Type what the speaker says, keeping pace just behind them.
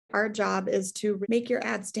Our job is to make your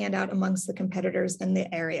ad stand out amongst the competitors in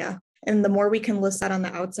the area. And the more we can list that on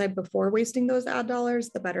the outside before wasting those ad dollars,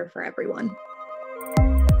 the better for everyone.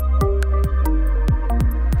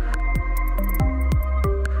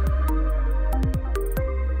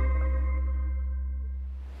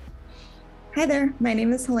 Hi there, my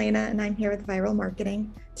name is Helena and I'm here with Viirl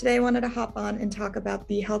Marketing. Today I wanted to hop on and talk about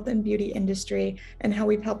the health and beauty industry and how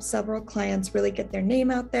we've helped several clients really get their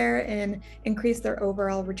name out there and increase their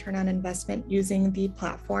overall return on investment using the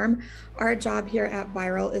platform. Our job here at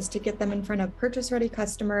Viirl is to get them in front of purchase-ready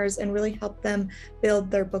customers and really help them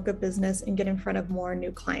build their book of business and get in front of more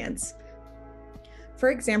new clients. For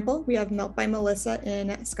example, we have Melt by Melissa in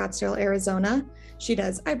Scottsdale, Arizona. She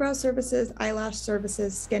does eyebrow services, eyelash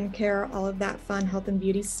services, skincare, all of that fun health and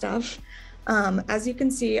beauty stuff. As you can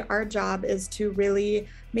see, our job is to really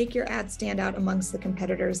make your ad stand out amongst the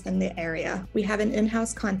competitors in the area. We have an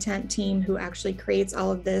in-house content team who actually creates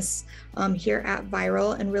all of this here at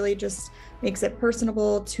Viirl and really just makes it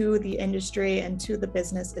personable to the industry and to the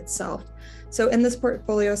business itself. So in this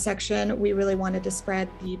portfolio section, we really wanted to spread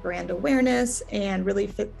the brand awareness and really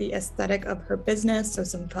fit the aesthetic of her business. So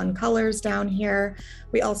some fun colors down here.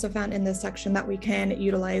 We also found in this section that we can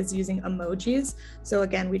utilize using emojis. So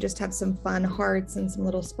again, we just have some fun hearts and some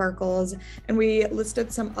little sparkles. And we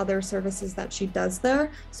listed some other services that she does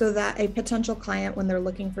there so that a potential client, when they're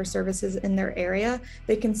looking for services in their area,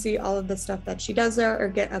 they can see all of the stuff that she does there or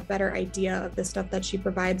get a better idea of the stuff that she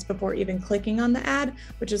provides before even clicking on the ad,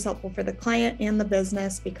 which is helpful for the client and the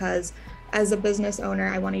business, because as a business owner,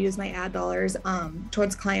 I want to use my ad dollars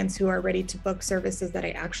towards clients who are ready to book services that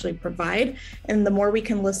I actually provide. And the more we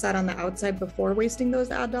can list that on the outside before wasting those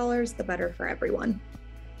ad dollars, the better for everyone.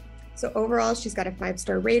 So overall, she's got a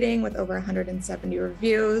 5-star rating with over 170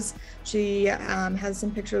 reviews. She has some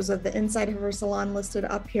pictures of the inside of her salon listed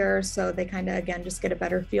up here. So they kind of, again, just get a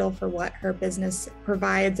better feel for what her business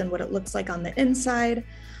provides and what it looks like on the inside.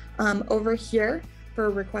 Over here, for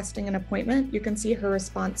requesting an appointment, you can see her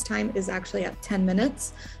response time is actually at 10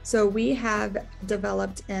 minutes. So we have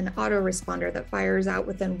developed an autoresponder that fires out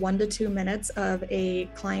within 1 to 2 minutes of a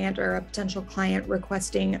client or a potential client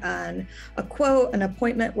requesting a quote, an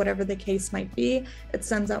appointment, whatever the case might be. It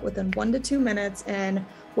sends out within 1 to 2 minutes. And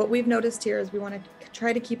what we've noticed here is we want to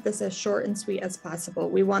try to keep this as short and sweet as possible.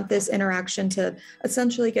 We want this interaction to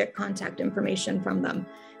essentially get contact information from them.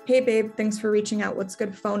 Hey babe, thanks for reaching out. What's a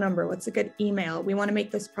good phone number? What's a good email? We want to make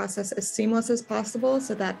this process as seamless as possible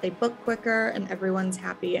so that they book quicker and everyone's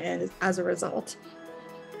happy as a result.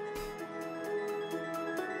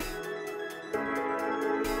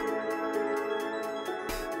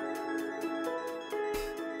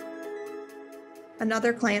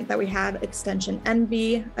 Another client that we have, Extension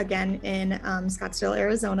Envy, again in Scottsdale,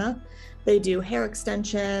 Arizona. They do hair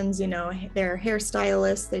extensions, they're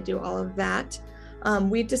hairstylists, they do all of that.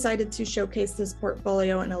 We decided to showcase this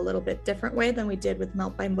portfolio in a little bit different way than we did with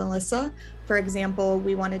Melt by Melissa. For example,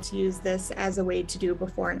 we wanted to use this as a way to do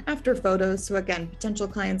before and after photos. So again, potential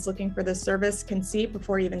clients looking for this service can see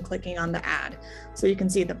before even clicking on the ad. So you can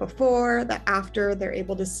see the before, the after, they're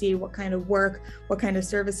able to see what kind of work, what kind of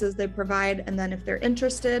services they provide. And then if they're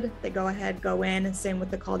interested, they go ahead, go in. Same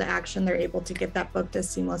with the call to action, they're able to get that booked as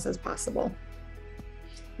seamless as possible.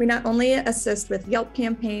 We not only assist with Yelp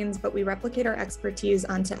campaigns, but we replicate our expertise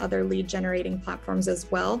onto other lead generating platforms as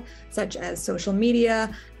well, such as social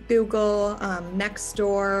media, Google,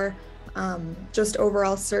 Nextdoor, just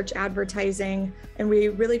overall search advertising. And we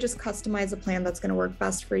really just customize a plan that's going to work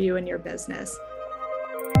best for you and your business.